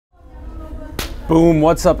Boom,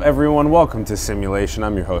 what's up everyone? Welcome to Simulation.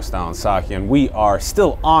 I'm your host Alan Saki, and we are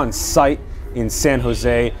still on site in San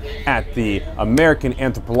Jose at the American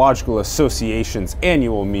Anthropological Association's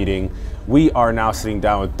annual meeting. We are now sitting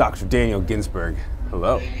down with Dr. Daniel Ginsberg.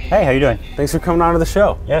 Hello. Hey, how you doing? Thanks for coming on to the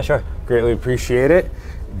show. Yeah, sure. Greatly appreciate it.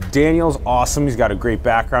 Daniel's awesome. He's got a great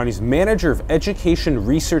background. He's manager of education,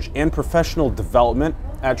 research, and professional development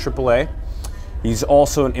at AAA. He's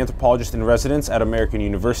also an anthropologist in residence at American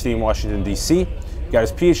University in Washington, D.C. He got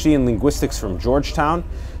his PhD in linguistics from Georgetown.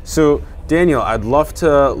 So, Daniel, I'd love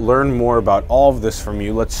to learn more about all of this from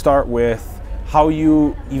you. Let's start with how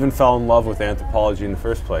you even fell in love with anthropology in the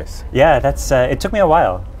first place. Yeah, it took me a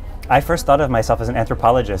while. I first thought of myself as an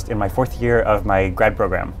anthropologist in my fourth year of my grad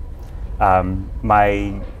program.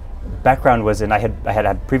 My background was I had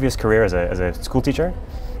a previous career as a school teacher,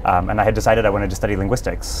 and I had decided I wanted to study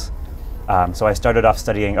linguistics. So I started off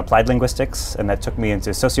studying applied linguistics, and that took me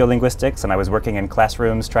into sociolinguistics, and I was working in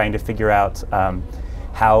classrooms trying to figure out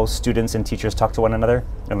how students and teachers talk to one another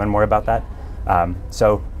and learn more about that.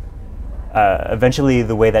 Eventually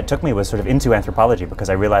the way that took me was sort of into anthropology, because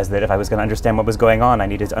I realized that if I was going to understand what was going on, I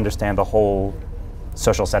needed to understand the whole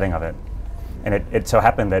social setting of it. And it so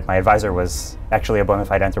happened that my advisor was actually a bona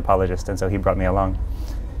fide anthropologist, and so he brought me along.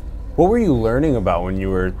 What were you learning about when you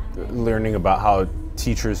were learning about how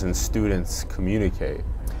teachers and students communicate?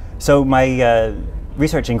 So my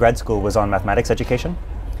research in grad school was on mathematics education.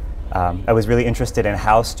 I was really interested in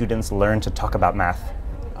how students learn to talk about math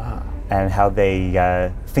and how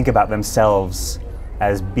they think about themselves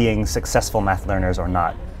as being successful math learners or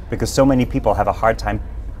not, because so many people have a hard time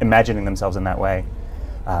imagining themselves in that way.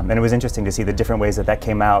 And it was interesting to see the different ways that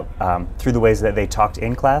came out through the ways that they talked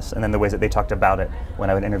in class and then the ways that they talked about it when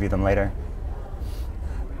I would interview them later.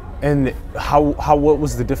 And what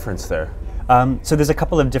was the difference there? So there's a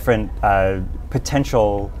couple of different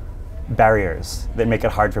potential barriers that make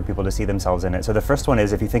it hard for people to see themselves in it. So the first one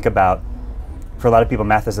is, if you think about, for a lot of people,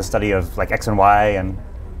 math is a study of like X and Y, and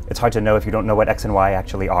it's hard to know if you don't know what X and Y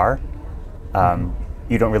actually are.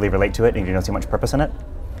 You don't really relate to it, and you don't see much purpose in it.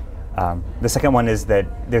 The second one is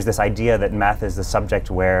that there's this idea that math is the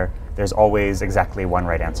subject where there's always exactly one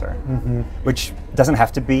right answer, which doesn't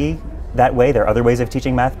have to be that way. There are other ways of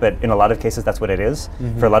teaching math, but in a lot of cases that's what it is.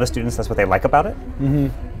 For a lot of students, that's what they like about it.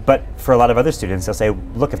 But for a lot of other students, they'll say,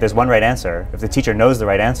 look, if there's one right answer, if the teacher knows the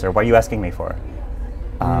right answer, what are you asking me for?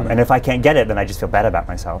 And if I can't get it, then I just feel bad about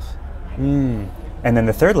myself. And then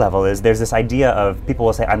the third level is there's this idea of people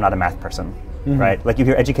will say, I'm not a math person, right? Like you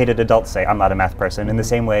hear educated adults say, I'm not a math person, in the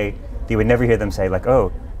same way that you would never hear them say, like,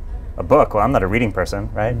 oh, a book, well, I'm not a reading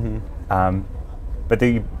person, right? But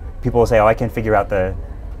people will say, oh, I can figure out the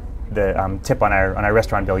tip on our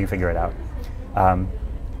restaurant bill, you figure it out.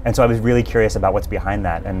 And so I was really curious about what's behind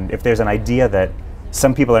that, and if there's an idea that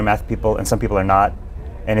some people are math people and some people are not,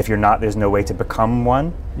 and if you're not, there's no way to become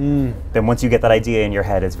one, then once you get that idea in your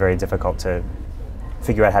head, it's very difficult to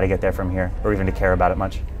figure out how to get there from here, or even to care about it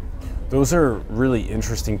much. Those are really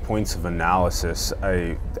interesting points of analysis.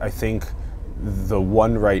 I think the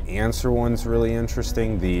one right answer one's really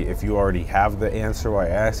interesting. The if you already have the answer, why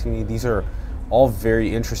asking me? These are all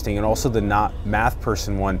very interesting, and also the not math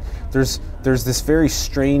person one. There's this very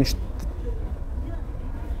strange.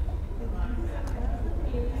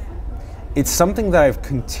 It's something that I've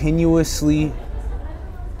continuously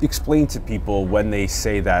explained to people when they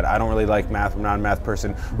say that I don't really like math, I'm not a math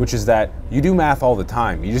person, which is that you do math all the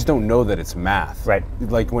time. You just don't know that it's math. Right.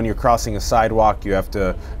 Like when you're crossing a sidewalk, you have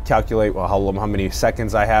to calculate, well, how many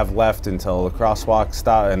seconds I have left until the crosswalk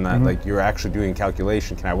stops, and that, like, you're actually doing a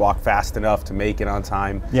calculation. Can I walk fast enough to make it on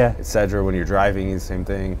time? Yeah. Etc. When you're driving, it's the same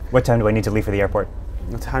thing. What time do I need to leave for the airport?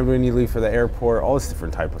 What time do I need to leave for the airport? All this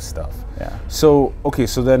different type of stuff. Yeah. So, okay,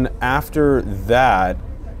 so then after that,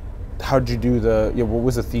 how'd you do what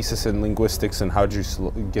was the thesis in linguistics, and how'd you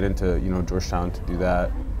get into, Georgetown to do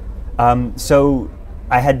that? So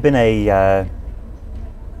I had been a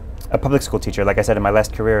public school teacher. Like I said, in my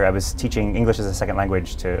last career, I was teaching English as a second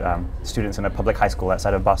language to students in a public high school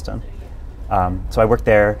outside of Boston. So I worked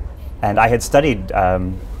there, and I had studied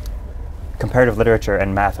comparative literature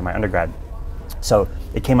and math in my undergrad. So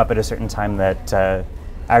it came up at a certain time that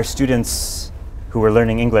our students who were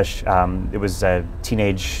learning English, it was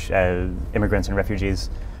teenage immigrants and refugees.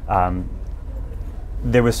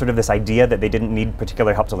 There was sort of this idea that they didn't need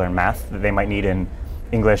particular help to learn math, that they might need in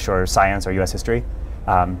English or science or US history.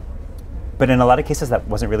 But in a lot of cases that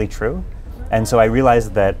wasn't really true. And so I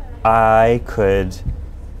realized that I could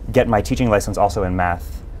get my teaching license also in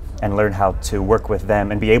math and learn how to work with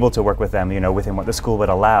them and be able to work with them, within what the school would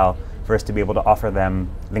allow, for us to be able to offer them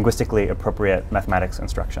linguistically appropriate mathematics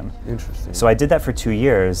instruction. Interesting. So I did that for 2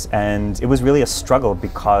 years, and it was really a struggle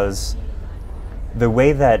because the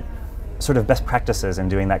way that sort of best practices in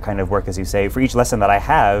doing that kind of work, as you say, for each lesson that I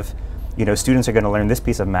have, students are going to learn this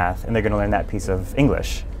piece of math and they're going to learn that piece of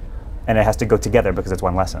English, and it has to go together because it's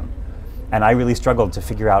one lesson. And I really struggled to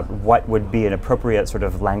figure out what would be an appropriate sort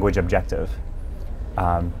of language objective.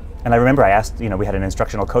 And I remember I asked, we had an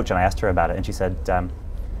instructional coach, and I asked her about it, and she said,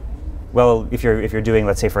 well, if you're doing,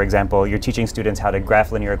 let's say, for example, you're teaching students how to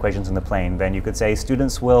graph linear equations in the plane, then you could say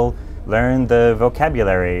students will learn the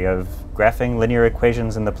vocabulary of graphing linear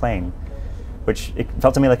equations in the plane, which it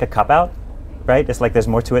felt to me like a cop-out, right? It's like there's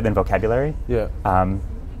more to it than vocabulary. Yeah.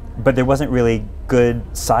 But there wasn't really good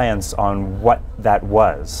science on what that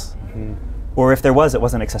was. Mm-hmm. Or if there was, it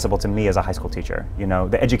wasn't accessible to me as a high school teacher.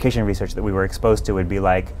 The education research that we were exposed to would be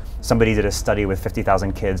like, somebody did a study with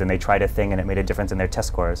 50,000 kids and they tried a thing and it made a difference in their test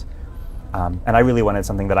scores. And I really wanted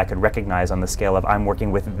something that I could recognize on the scale of I'm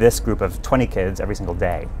working with this group of 20 kids every single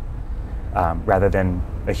day, rather than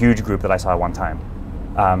a huge group that I saw at one time.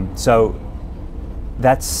 So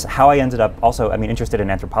that's how I ended up also, interested in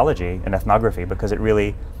anthropology and ethnography, because it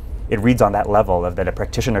reads on that level of that a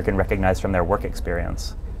practitioner can recognize from their work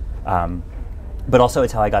experience. But also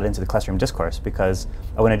it's how I got into the classroom discourse, because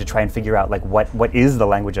I wanted to try and figure out like what is the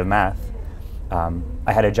language of math.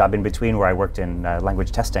 I had a job in between where I worked in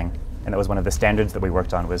language testing, and that was one of the standards that we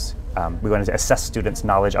worked on was we wanted to assess students'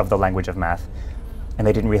 knowledge of the language of math, and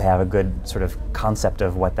they didn't really have a good sort of concept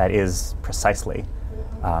of what that is precisely.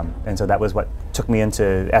 And so that was what took me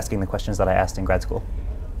into asking the questions that I asked in grad school.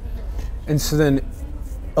 And so then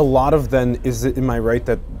a lot of am I right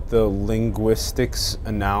that the linguistics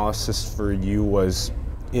analysis for you was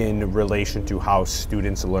in relation to how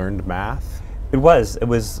students learned math? It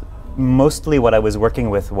was mostly what I was working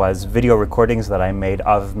with was video recordings that I made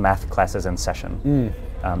of math classes in session.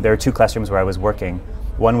 There are two classrooms where I was working.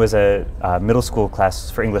 One was a middle school class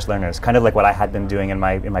for English learners, kind of like what I had been doing in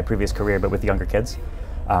my previous career, but with younger kids.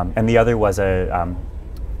 And the other was a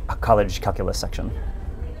college calculus section.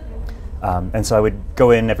 And so I would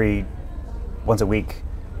go in once a week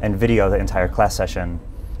and video the entire class session,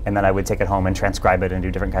 and then I would take it home and transcribe it and do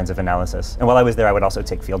different kinds of analysis. And while I was there, I would also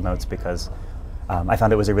take field notes, because I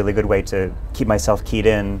found it was a really good way to keep myself keyed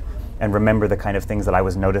in and remember the kind of things that I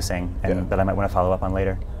was noticing and that I might want to follow up on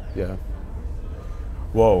later. Yeah.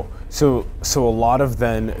 Whoa. So a lot of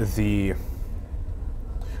then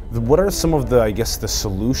what are some of the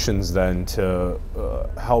solutions then to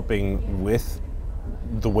helping with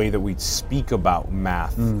the way that we speak about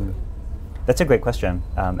math? That's a great question.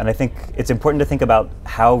 And I think it's important to think about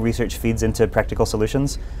how research feeds into practical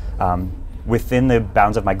solutions. Within the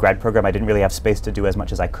bounds of my grad program, I didn't really have space to do as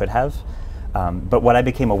much as I could have. But what I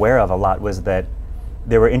became aware of a lot was that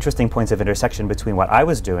there were interesting points of intersection between what I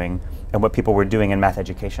was doing and what people were doing in math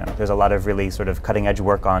education. There's a lot of really sort of cutting edge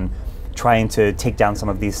work on trying to take down some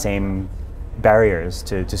of these same barriers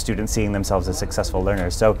to students seeing themselves as successful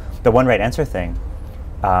learners. So the one right answer thing,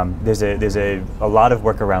 there's a lot of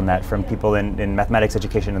work around that from people in mathematics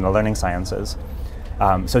education and the learning sciences.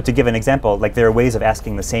 So to give an example, like there are ways of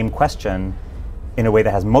asking the same question in a way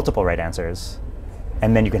that has multiple right answers,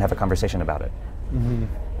 and then you can have a conversation about it.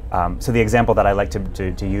 So the example that I like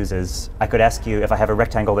to use is, I could ask you, if I have a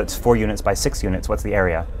rectangle that's 4 units by 6 units, what's the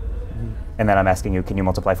area? And then I'm asking you, can you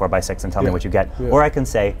multiply 4 by 6 and tell me what you get? Or I can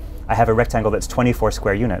say, I have a rectangle that's 24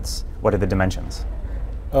 square units, what are the dimensions?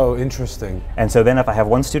 Oh, interesting. And so then if I have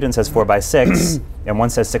one student says 4 by 6 and one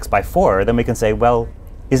says 6 by 4, then we can say, well,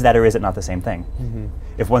 is that or is it not the same thing?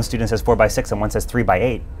 If one student says 4 by 6 and one says 3 by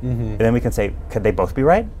 8, then we can say, could they both be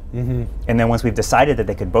right? And then once we've decided that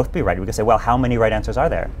they could both be right, we can say, well, how many right answers are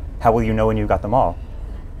there? How will you know when you got them all?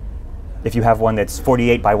 If you have one that's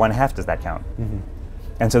 48 by 1/2, does that count?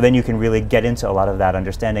 And so then you can really get into a lot of that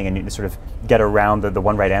understanding, and you sort of get around the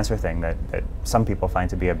one right answer thing that some people find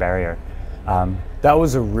to be a barrier. That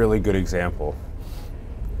was a really good example.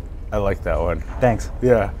 I like that one. Thanks.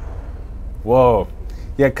 Yeah. Whoa.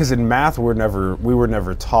 Yeah, because in math we were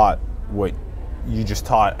never taught what you just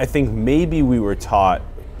taught. I think maybe we were taught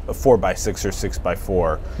a 4 by 6 or 6 by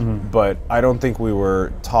 4, but I don't think we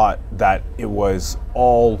were taught that it was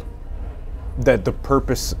all, that the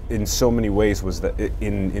purpose in so many ways was that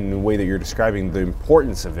in the way that you're describing, the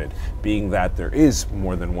importance of it being that there is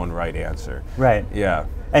more than one right answer. Right. Yeah.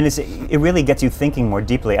 And it really gets you thinking more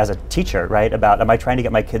deeply as a teacher, right? About, am I trying to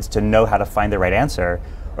get my kids to know how to find the right answer?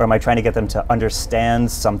 Or am I trying to get them to understand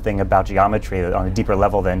something about geometry on a deeper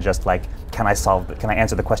level than just like, can I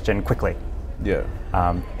answer the question quickly? Yeah.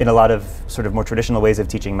 In a lot of sort of more traditional ways of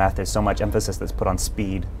teaching math, there's so much emphasis that's put on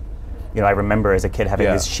speed. You know, I remember as a kid having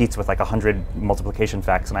Yeah. these sheets with like 100 multiplication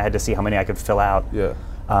facts, and I had to see how many I could fill out. Yeah.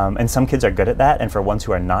 And some kids are good at that, and for ones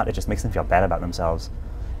who are not, it just makes them feel bad about themselves.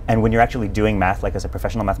 And when you're actually doing math, like as a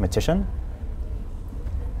professional mathematician,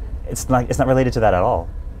 it's not related to that at all.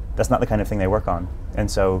 That's not the kind of thing they work on. And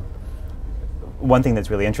so one thing that's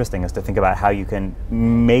really interesting is to think about how you can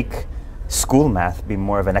make school math be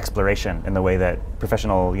more of an exploration in the way that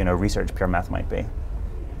professional, you know, research pure math might be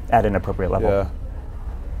at an appropriate level. Yeah.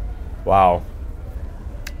 Wow.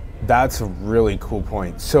 That's a really cool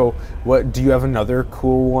point. So what, do you have another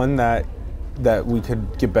cool one that we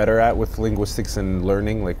could get better at with linguistics and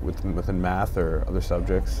learning, like within math or other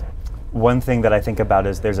subjects? One thing that I think about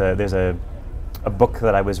is there's a book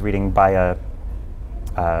that I was reading by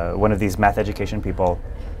one of these math education people.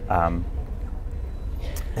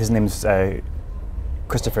 His name's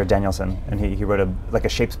Christopher Danielson, and he wrote a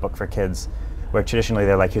shapes book for kids, where traditionally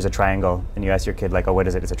they're like, here's a triangle, and you ask your kid like, oh, what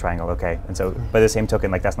is it? It's a triangle, okay. And so by the same token,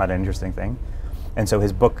 like that's not an interesting thing. And so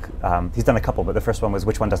his book, he's done a couple, but the first one was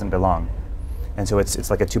which one doesn't belong. And so it's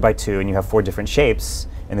like a 2x2, and you have 4 different shapes,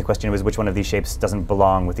 and the question was which one of these shapes doesn't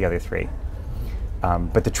belong with the other 3.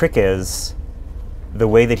 But the trick is, the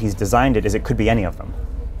way that he's designed it is it could be any of them.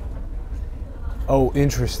 Oh,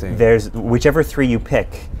 interesting. There's whichever 3 you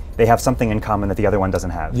pick, they have something in common that the other one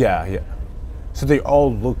doesn't have. Yeah, yeah. So they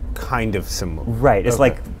all look kind of similar. Right, it's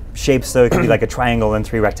Okay. like shapes, so it could be like a triangle and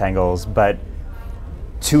 3 rectangles, but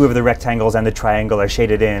 2 of the rectangles and the triangle are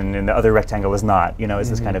shaded in, and the other rectangle is not. You know, it's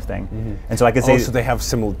this kind of thing. And so I could say, So they have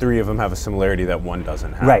 3 of them have a similarity that one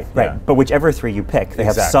doesn't have. right. Yeah. But whichever 3 you pick, they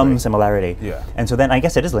have some similarity. Yeah. And so then I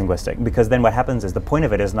guess it is linguistic, because then what happens is the point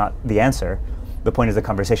of it is not the answer, the point is the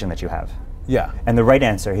conversation that you have. Yeah. And the right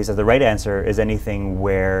answer, he says, the right answer is anything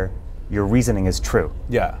where your reasoning is true.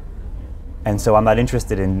 Yeah. And so I'm not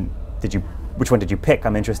interested in which one did you pick.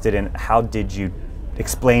 I'm interested in how did you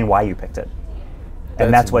explain why you picked it.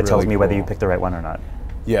 And that's what tells really me whether you cool. picked the right one or not.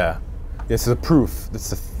 Yeah. This is a proof.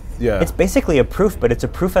 Yeah. It's basically a proof, but it's a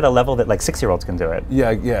proof at a level that like 6-year-olds can do it. Yeah,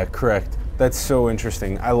 yeah, correct. That's so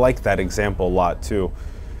interesting. I like that example a lot too.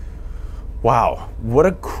 Wow, what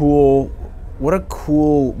a cool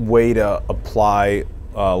way to apply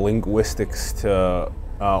linguistics to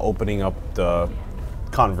opening up the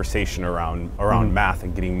conversation around math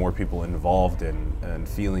and getting more people involved and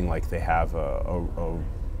feeling like they have a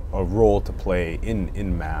role to play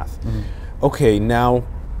in math. Okay, now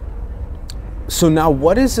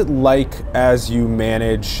what is it like as you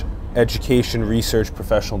manage education, research,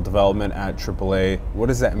 professional development at AAA? What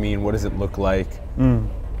does that mean? What does it look like?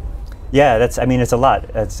 Yeah, it's a lot.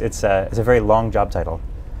 It's a very long job title.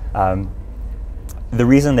 The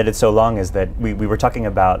reason that it's so long is that we were talking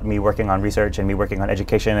about me working on research and me working on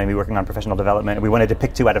education and me working on professional development, and we wanted to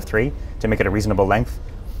pick 2 out of 3 to make it a reasonable length.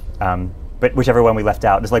 But whichever one we left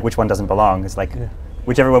out, it's like which one doesn't belong. It's like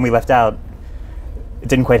whichever one we left out, it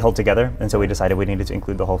didn't quite hold together, and so we decided we needed to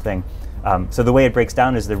include the whole thing. So the way it breaks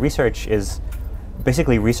down is the research is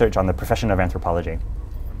basically research on the profession of anthropology.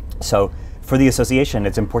 So for the association,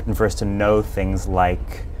 it's important for us to know things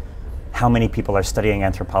like how many people are studying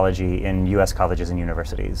anthropology in US colleges and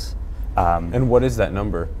universities. And what is that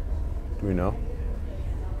number? Do we know?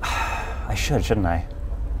 I shouldn't I?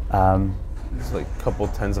 It's like a couple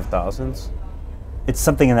tens of thousands? It's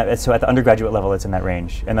something in that, so at the undergraduate level, it's in that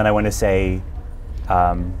range. And then I want to say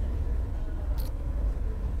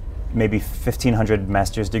maybe 1,500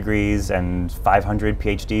 master's degrees and 500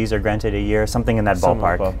 PhDs are granted a year, something in that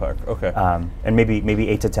ballpark. Ballpark, okay. And maybe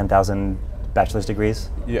 8 to 10,000 bachelor's degrees.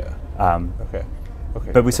 Yeah. Okay.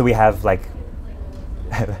 But so we have like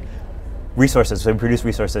resources, so we produce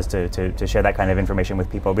resources to share that kind of information with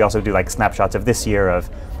people. We also do like snapshots of this year of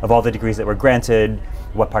all the degrees that were granted,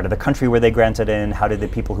 what part of the country were they granted in, how did the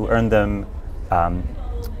people who earned them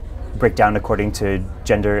break down according to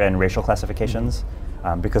gender and racial classifications,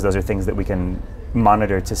 because those are things that we can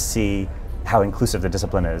monitor to see how inclusive the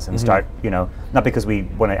discipline is and start, not because we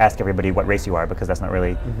want to ask everybody what race you are, because that's not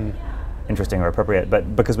really interesting or appropriate,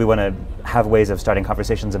 but because we want to have ways of starting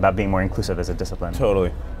conversations about being more inclusive as a discipline.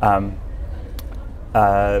 Totally.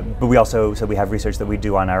 But we also, so we have research that we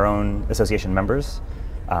do on our own association members,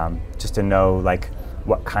 just to know like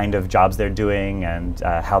what kind of jobs they're doing and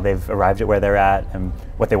how they've arrived at where they're at and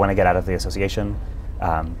what they want to get out of the association,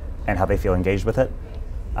 and how they feel engaged with it.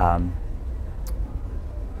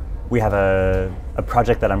 We have a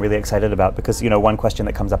project that I'm really excited about because one question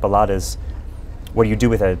that comes up a lot is, what do you do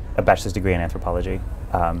with a bachelor's degree in anthropology?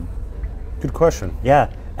 Good question. Yeah,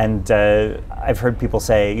 and I've heard people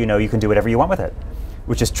say, you can do whatever you want with it,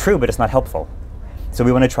 which is true, but it's not helpful. So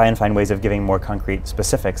we want to try and find ways of giving more concrete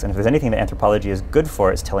specifics. And if there's anything that anthropology is good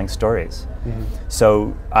for, it's telling stories.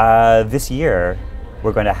 So this year,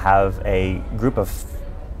 we're going to have a group of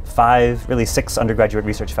 5, really 6 undergraduate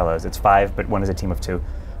research fellows. It's 5, but one is a team of 2,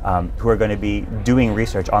 who are going to be doing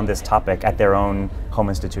research on this topic at their own home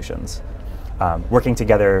institutions, working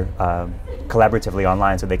together collaboratively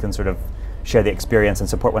online so they can sort of share the experience and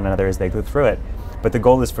support one another as they go through it. But the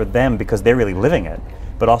goal is for them, because they're really living it,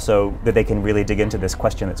 but also that they can really dig into this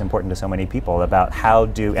question that's important to so many people about how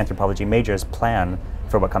do anthropology majors plan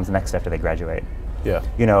for what comes next after they graduate. Yeah.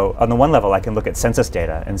 You know, on the one level, I can look at census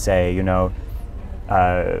data and say, you know,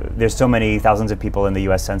 there's so many thousands of people in the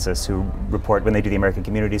US Census who report when they do the American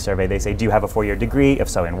Community Survey, they say, do you have a 4-year degree? If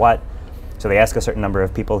so, in what? So they ask a certain number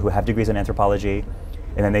of people who have degrees in anthropology,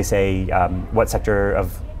 and then they say, what sector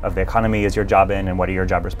of the economy is your job in, and what are your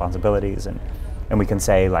job responsibilities? And we can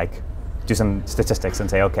say, like, do some statistics and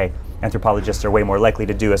say, okay, anthropologists are way more likely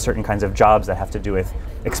to do a certain kinds of jobs that have to do with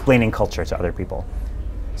explaining culture to other people.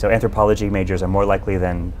 So anthropology majors are more likely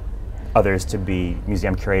than others to be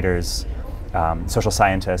museum curators, social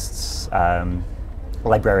scientists,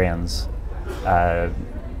 librarians,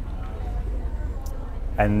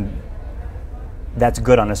 and that's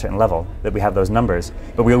good on a certain level that we have those numbers.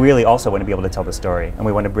 But we really also want to be able to tell the story, and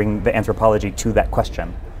we want to bring the anthropology to that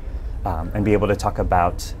question. And be able to talk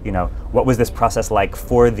about, you know, what was this process like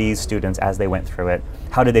for these students as they went through it?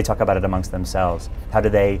 How did they talk about it amongst themselves? How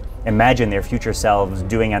did they imagine their future selves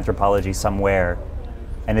doing anthropology somewhere?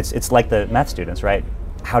 And it's like the math students, right?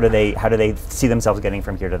 How do they see themselves getting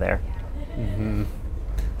from here to there?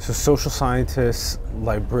 So social scientists,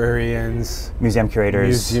 librarians, museum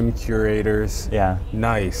curators. Yeah.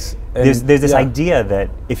 Nice. And there's this idea that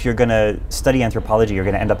if you're going to study anthropology, you're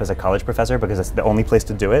going to end up as a college professor because it's the only place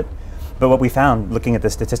to do it. But what we found, looking at the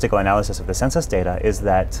statistical analysis of the census data, is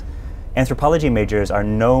that anthropology majors are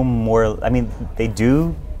no more, I mean, they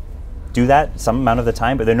do that some amount of the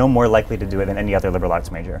time, but they're no more likely to do it than any other liberal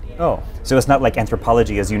arts major. Oh. So it's not like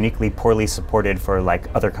anthropology is uniquely poorly supported for like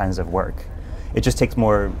other kinds of work. It just takes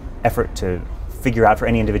more effort to figure out for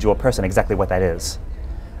any individual person exactly what that is,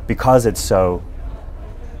 because it's so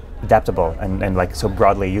adaptable and like so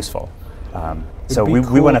broadly useful. So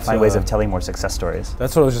we want to find ways of telling more success stories.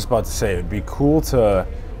 That's what I was just about to say. It'd be cool to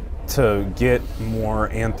get more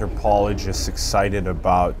anthropologists excited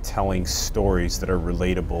about telling stories that are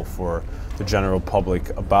relatable for the general public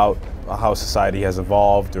about how society has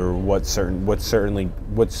evolved, or what's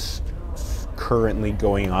currently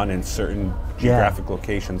going on in certain geographic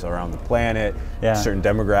locations around the planet, certain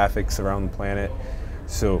demographics around the planet.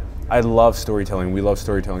 So I love storytelling. We love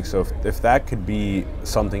storytelling. So if that could be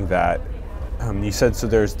something that you said, so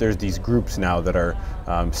there's these groups now that are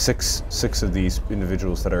six of these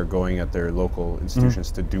individuals that are going at their local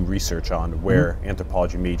institutions to do research on where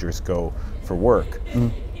anthropology majors go for work.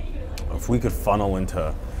 If we could funnel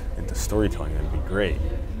into storytelling, that'd be great.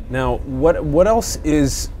 Now, what else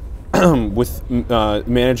is with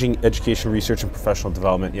managing education, research, and professional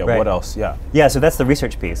development? Yeah, right. What else? Yeah, so that's the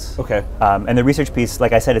research piece. Okay. And the research piece,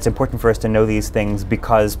 like I said, it's important for us to know these things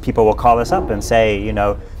because people will call us up and say, you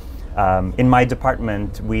know, in my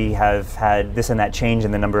department, we have had this and that change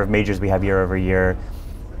in the number of majors we have year over year.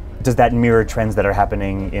 Does that mirror trends that are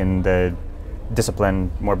happening in the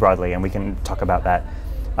discipline more broadly? And we can talk about that.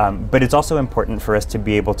 But it's also important for us to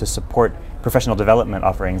be able to support professional development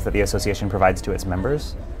offerings that the association provides to its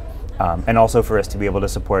members, and also for us to be able to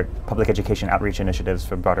support public education outreach initiatives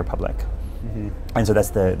for broader public. And so that's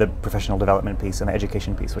the professional development piece and the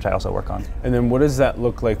education piece, which I also work on. And then what does that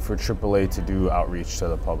look like for AAA to do outreach to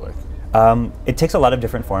the public? It takes a lot of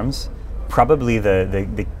different forms. Probably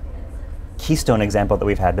the keystone example that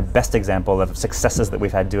we've had, the best example of successes that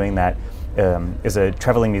we've had doing that, is a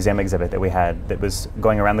traveling museum exhibit that we had that was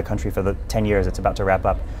going around the country for the 10 years. It's about to wrap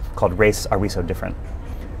up, called Race, Are We So Different?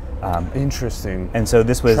 Interesting. And so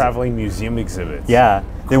this was traveling museum exhibits. Yeah,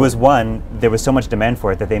 there was one. There was so much demand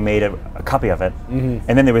for it that they made a copy of it, and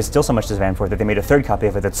then there was still so much demand for it that they made a third copy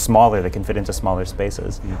of it that's smaller, that can fit into smaller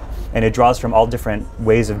spaces. And it draws from all different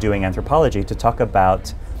ways of doing anthropology to talk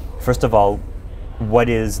about, first of all, what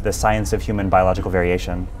is the science of human biological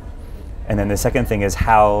variation, and then the second thing is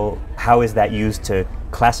how is that used to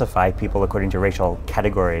classify people according to racial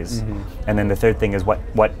categories, and then the third thing is what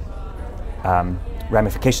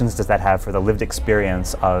ramifications does that have for the lived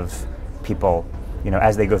experience of people, you know,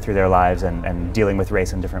 as they go through their lives and dealing with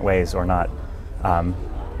race in different ways or not.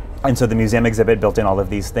 And so the museum exhibit built in all of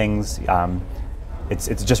these things.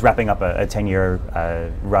 It's just wrapping up a 10-year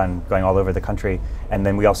run going all over the country. And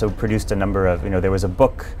then we also produced a number of, you know, there was a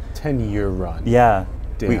book. 10-year run. Yeah.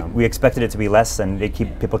 We expected it to be less, and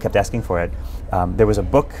people kept asking for it. There was a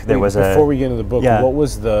book. Before we get into the book, yeah. what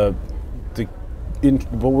was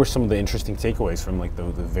what were some of the interesting takeaways from like the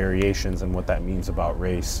variations and what that means about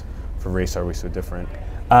race? For race, are we so different?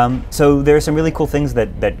 So there are some really cool things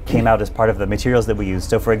that came out as part of the materials that we used.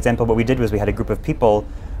 So for example, what we did was we had a group of people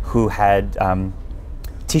who had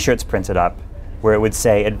T-shirts printed up where it would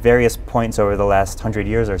say at various points over the last 100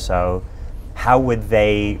 years or so, how would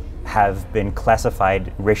they have been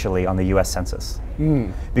classified racially on the US Census?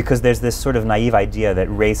 Because there's this sort of naive idea that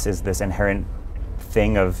race is this inherent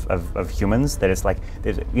thing of humans, that it's like,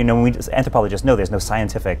 when we anthropologists know there's no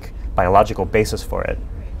scientific biological basis for it.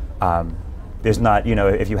 There's not,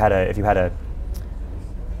 if you had a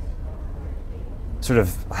sort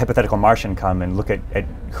of hypothetical Martian come and look at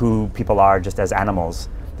who people are just as animals,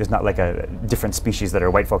 there's not like a different species that are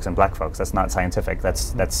white folks and black folks. That's not scientific.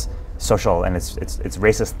 That's social, and it's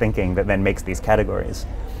racist thinking that then makes these categories.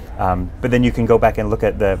 But then you can go back and look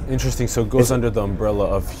at the... Interesting, so it goes under the umbrella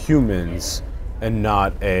of humans and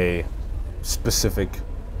not a specific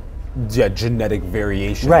genetic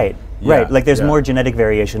variation. Right, yeah, right. Like there's more genetic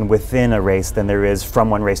variation within a race than there is from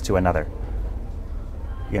one race to another.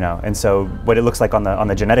 And so what it looks like on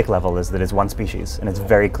the genetic level is that it's one species, and it's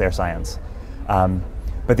very clear science.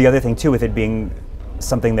 But the other thing too, with it being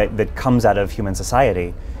something that comes out of human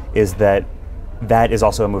society, is that is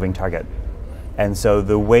also a moving target. And so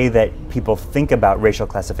the way that people think about racial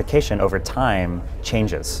classification over time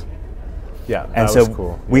changes. Yeah, and that so was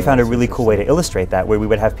cool. We found a really cool way to illustrate that, where we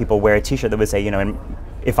would have people wear a T-shirt that would say,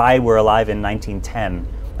 if I were alive in 1910,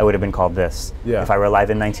 I would have been called this. Yeah. If I were alive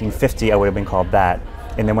in 1950, I would have been called that.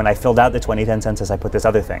 And then when I filled out the 2010 census, I put this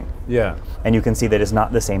other thing. Yeah. And you can see that it's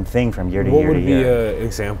not the same thing from year to year to year. What would be an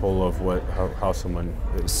example of how someone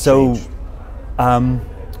changed? So,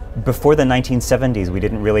 before the 1970s, we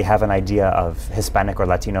didn't really have an idea of Hispanic or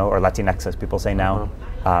Latino, or Latinx as people say now.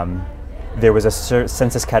 There was a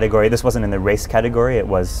census category. This wasn't in the race category. It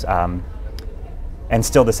was, and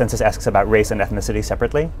still the census asks about race and ethnicity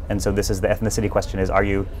separately. And so this is the ethnicity question is, are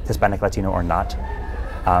you Hispanic, Latino, or not?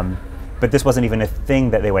 But this wasn't even a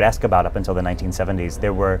thing that they would ask about up until the 1970s.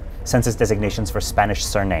 There were census designations for Spanish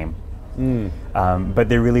surname. But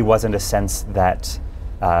there really wasn't a sense that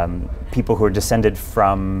people who are descended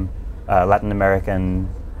from Latin American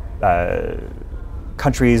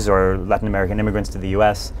countries or Latin American immigrants to the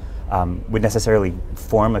US would necessarily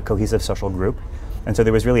form a cohesive social group. And so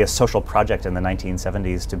there was really a social project in the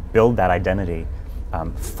 1970s to build that identity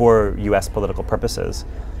for US political purposes.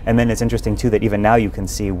 And then it's interesting too that even now you can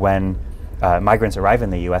see when migrants arrive in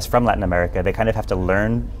the US from Latin America, they kind of have to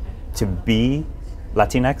learn to be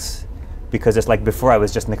Latinx, because it's like, before I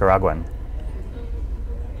was just Nicaraguan.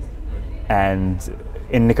 And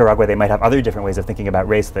in Nicaragua they might have other different ways of thinking about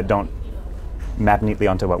race that don't map neatly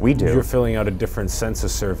onto what we do. You're filling out a different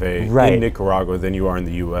census survey in Nicaragua than you are in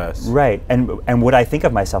the US. Right, and would I think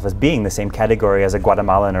of myself as being the same category as a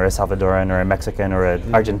Guatemalan or a Salvadoran or a Mexican or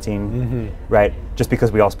an Argentine, right? Just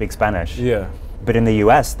because we all speak Spanish. Yeah. But in the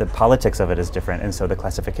US, the politics of it is different, and so the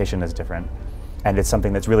classification is different. And it's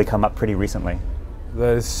something that's really come up pretty recently.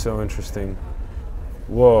 That is so interesting.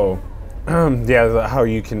 Whoa. Yeah, how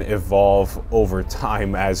you can evolve over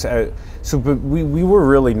time but we were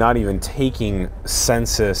really not even taking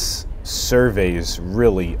census surveys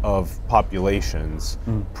really of populations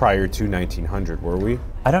prior to 1900, were we?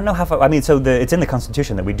 I don't know how far. I mean, so it's in the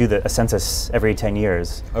Constitution that we do a census every 10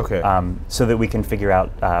 years. Okay. So that we can figure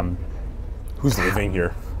out who's living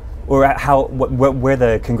here, or where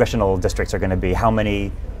the congressional districts are going to be. How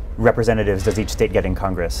many representatives does each state get in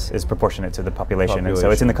Congress is proportionate to the population. And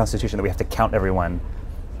so it's in the Constitution that we have to count everyone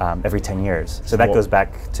every 10 years. So that goes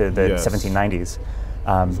back to the 1790s.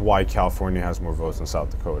 That's why California has more votes than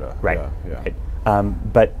South Dakota. Right. Yeah. Right.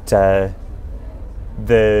 But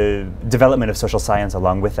the development of social science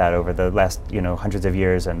along with that over the last hundreds of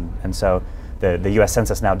years, and so the U.S.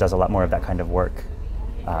 Census now does a lot more of that kind of work.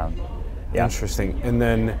 Yeah. Interesting. And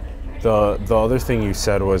then the other thing you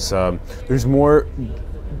said was there's more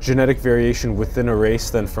genetic variation within a race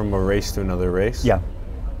than from a race to another race? Yeah.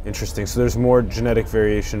 Interesting. So there's more genetic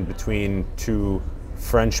variation between two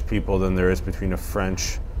French people than there is between a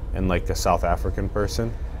French and like a South African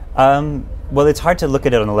person? Well, it's hard to look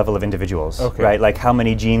at it on the level of individuals, right? Like, how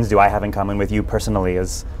many genes do I have in common with you personally?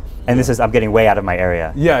 And this is, I'm getting way out of my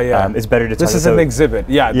area. Yeah. It's better to talk. This is an exhibit.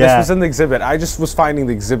 Yeah, this was in the exhibit. I just was finding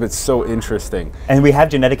the exhibit so interesting. And we have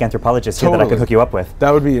genetic anthropologists here that I could hook you up with.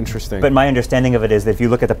 That would be interesting. But my understanding of it is that if you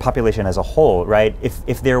look at the population as a whole, right?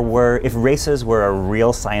 If races were a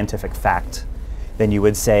real scientific fact, then you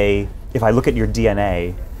would say, if I look at your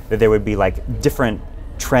DNA, that there would be like different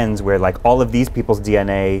trends where like all of these people's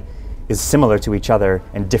DNA is similar to each other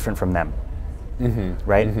and different from them,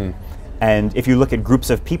 right? And if you look at groups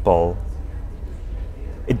of people,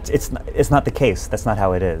 it's not the case. That's not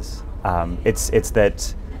how it is. It's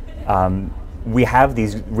that we have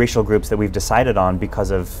these racial groups that we've decided on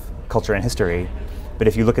because of culture and history. But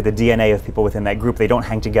if you look at the DNA of people within that group, they don't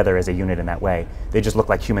hang together as a unit in that way. They just look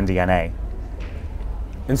like human DNA.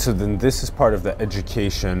 And so then this is part of the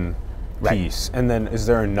education piece. And then is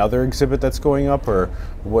there another exhibit that's going up, or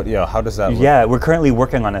what? Yeah, how does that look? Yeah, we're currently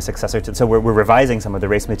working on a successor to, so we're revising some of the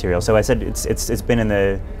race material. So I said it's been in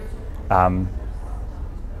the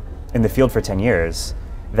field for 10 years.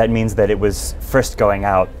 That means that it was first going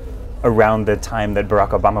out around the time that Barack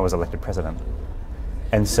Obama was elected president.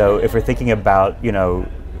 And so if we're thinking about, you know,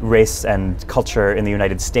 race and culture in the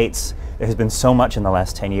United States, there has been so much in the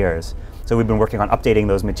last 10 years. So we've been working on updating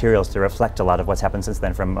those materials to reflect a lot of what's happened since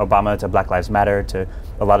then, from Obama to Black Lives Matter to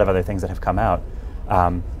a lot of other things that have come out.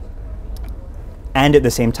 And at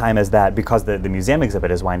the same time as that, because the museum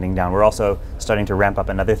exhibit is winding down, we're also starting to ramp up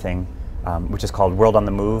another thing, which is called World on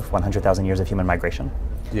the Move, 100,000 Years of Human Migration.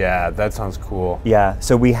 Yeah, that sounds cool. Yeah,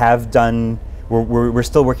 so we have done, we're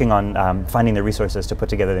still working on finding the resources to put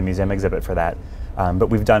together the museum exhibit for that. But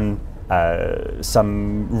we've done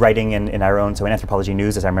some writing in our own, so in Anthropology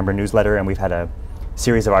News is our member newsletter, and we've had a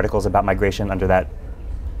series of articles about migration under that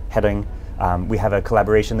heading. We have a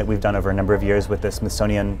collaboration that we've done over a number of years with the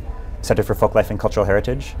Smithsonian Center for Folklife and Cultural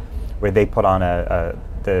Heritage, where they put on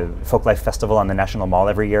the Folklife Festival on the National Mall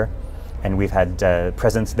every year. And we've had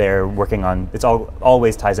presence there working on, it's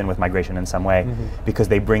always ties in with migration in some way, because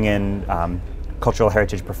they bring in cultural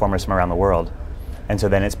heritage performers from around the world. And so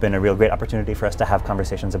then it's been a real great opportunity for us to have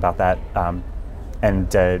conversations about that,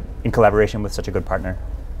 and in collaboration with such a good partner.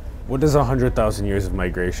 What does 100,000 years of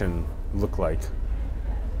migration look like?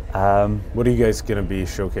 What are you guys going to be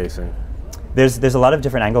showcasing? There's a lot of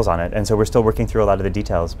different angles on it, and so we're still working through a lot of the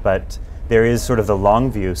details, but there is sort of the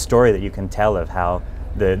long view story that you can tell of how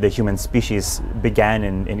the human species began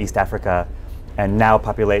in East Africa and now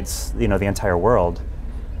populates, you know, the entire world.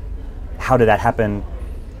 How did that happen,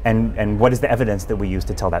 and what is the evidence that we use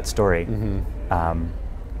to tell that story?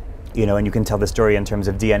 You know, and you can tell the story in terms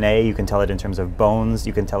of DNA, you can tell it in terms of bones,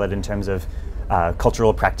 you can tell it in terms of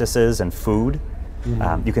cultural practices and food,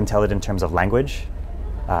 you can tell it in terms of language.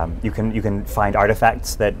 You can find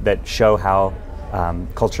artifacts that show how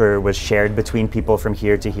culture was shared between people from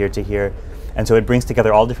here to here to here. And so it brings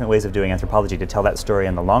together all different ways of doing anthropology to tell that story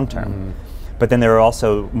in the long term. But then there are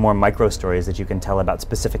also more micro stories that you can tell about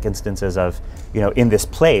specific instances of, you know, in this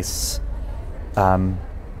place,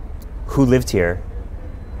 who lived here,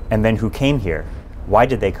 and then who came here, why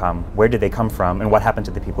did they come, where did they come from, and what happened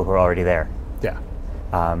to the people who are already there. Yeah.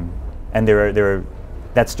 And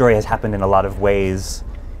that story has happened in a lot of ways,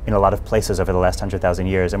 in a lot of places over the last 100,000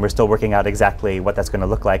 years, and we're still working out exactly what that's going to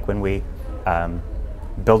look like when we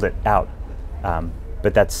build it out.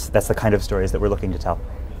 But that's the kind of stories that we're looking to tell.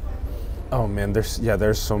 Oh man,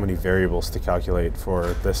 there's so many variables to calculate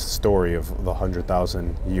for this story of the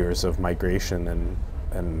 100,000 years of migration,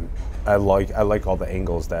 and I like all the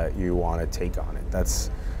angles that you want to take on it. That's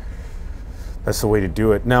the way to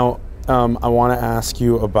do it. Now, I want to ask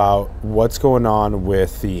you about what's going on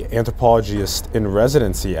with the anthropologist in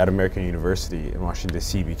residency at American University in Washington,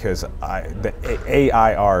 D.C., because the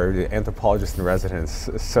AIR, the anthropologist in residence,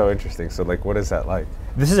 is so interesting. So, like, what is that like?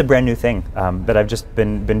 This is a brand new thing that I've just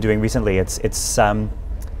been doing recently.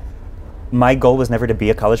 My goal was never to be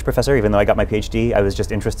a college professor, even though I got my PhD. I was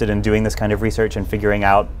just interested in doing this kind of research and figuring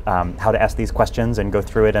out how to ask these questions and go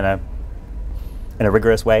through it in a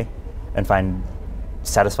rigorous way and find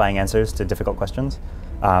satisfying answers to difficult questions.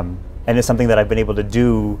 And it's something that I've been able to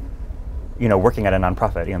do, you know, working at a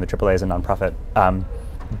nonprofit. You know, the AAA is a nonprofit.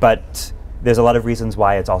 But there's a lot of reasons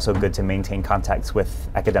why it's also good to maintain contacts with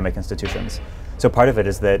academic institutions. So part of it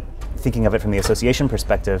is that, thinking of it from the association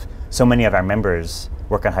perspective, so many of our members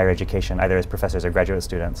work on higher education, either as professors or graduate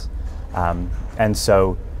students. And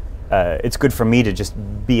so it's good for me to just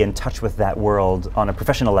be in touch with that world on a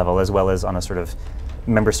professional level, as well as on a sort of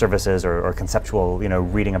member services or conceptual, you know,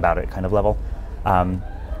 reading about it kind of level.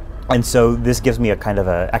 And so this gives me a kind of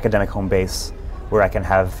a academic home base where I can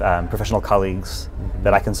have professional colleagues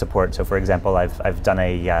that I can support. So for example, I've done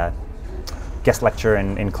a guest lecture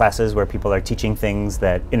in classes where people are teaching things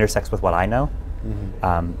that intersects with what I know.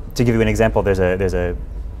 To give you an example, there's a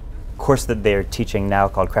course that they're teaching now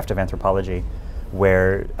called Craft of Anthropology,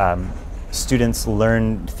 where students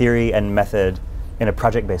learn theory and method in a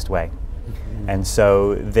project-based way. And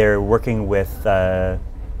so they're working with a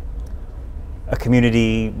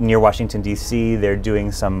community near Washington, D.C. They're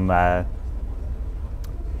doing some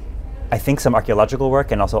I think, some archaeological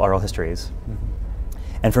work and also oral histories.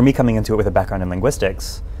 And for me, coming into it with a background in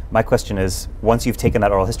linguistics, my question is, once you've taken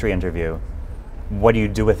that oral history interview, what do you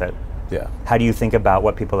do with it? Yeah. How do you think about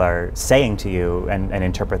what people are saying to you and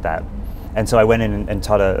interpret that? And so I went in and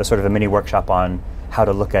taught a sort of a mini workshop on how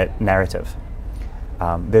to look at narrative.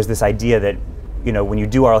 There's this idea that, you know, when you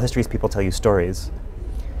do oral histories, people tell you stories.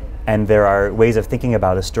 And there are ways of thinking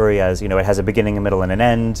about a story as, you know, it has a beginning, a middle, and an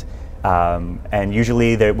end. And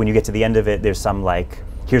usually when you get to the end of it, there's some like,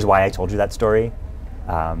 here's why I told you that story.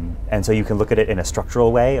 And so you can look at it in a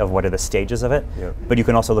structural way of what are the stages of it, but you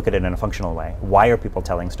can also look at it in a functional way. Why are people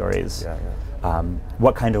telling stories?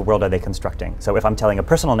 What kind of world are they constructing? So if I'm telling a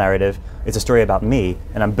personal narrative, it's a story about me,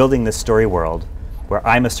 and I'm building this story world where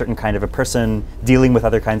I'm a certain kind of a person dealing with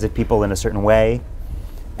other kinds of people in a certain way,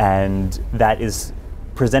 and that is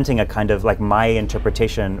presenting a kind of like my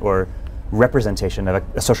interpretation or representation of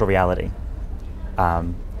a social reality.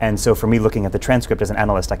 And so for me, looking at the transcript as an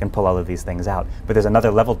analyst, I can pull all of these things out. But there's another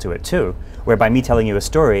level to it too, where by me telling you a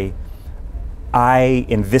story, I,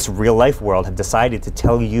 in this real life world, have decided to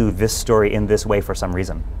tell you this story in this way for some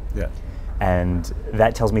reason. Yeah. And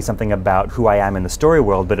that tells me something about who I am in the story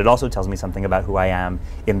world, but it also tells me something about who I am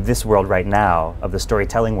in this world right now, of the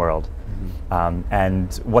storytelling world.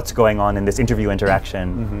 And what's going on in this interview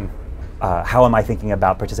interaction. How am I thinking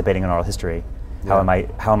about participating in oral history? How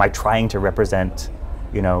am I trying to represent,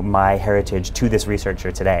 you know, my heritage to this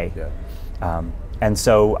researcher today? And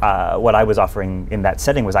so what I was offering in that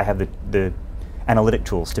setting was I have the analytic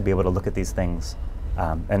tools to be able to look at these things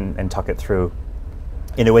and talk it through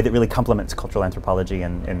in a way that really complements cultural anthropology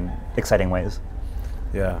in exciting ways.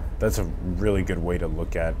 Yeah, that's a really good way to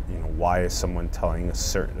look at, you know, why is someone telling a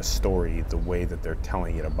story the way that they're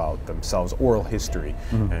telling it about themselves, oral history.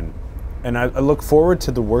 And I look forward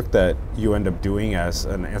to the work that you end up doing as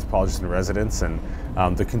an anthropologist in residence, and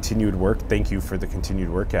the continued work. Thank you for the continued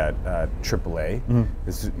work at AAA.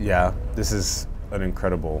 This is an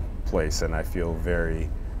incredible place, and I feel very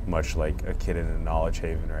much like a kid in a knowledge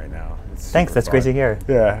haven right now. Thanks, that's great to hear.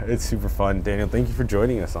 Yeah, it's super fun. Daniel, thank you for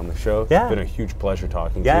joining us on the show. Yeah. It's been a huge pleasure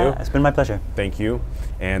talking to you. Yeah, it's been my pleasure. Thank you.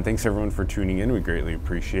 And thanks everyone for tuning in. We greatly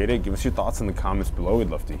appreciate it. Give us your thoughts in the comments below. We'd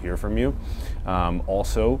love to hear from you.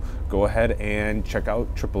 Also, go ahead and check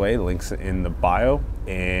out AAA, links in the bio.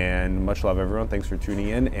 And much love, everyone. Thanks for tuning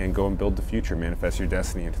in, and go and build the future. Manifest your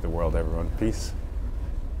destiny into the world, everyone. Peace.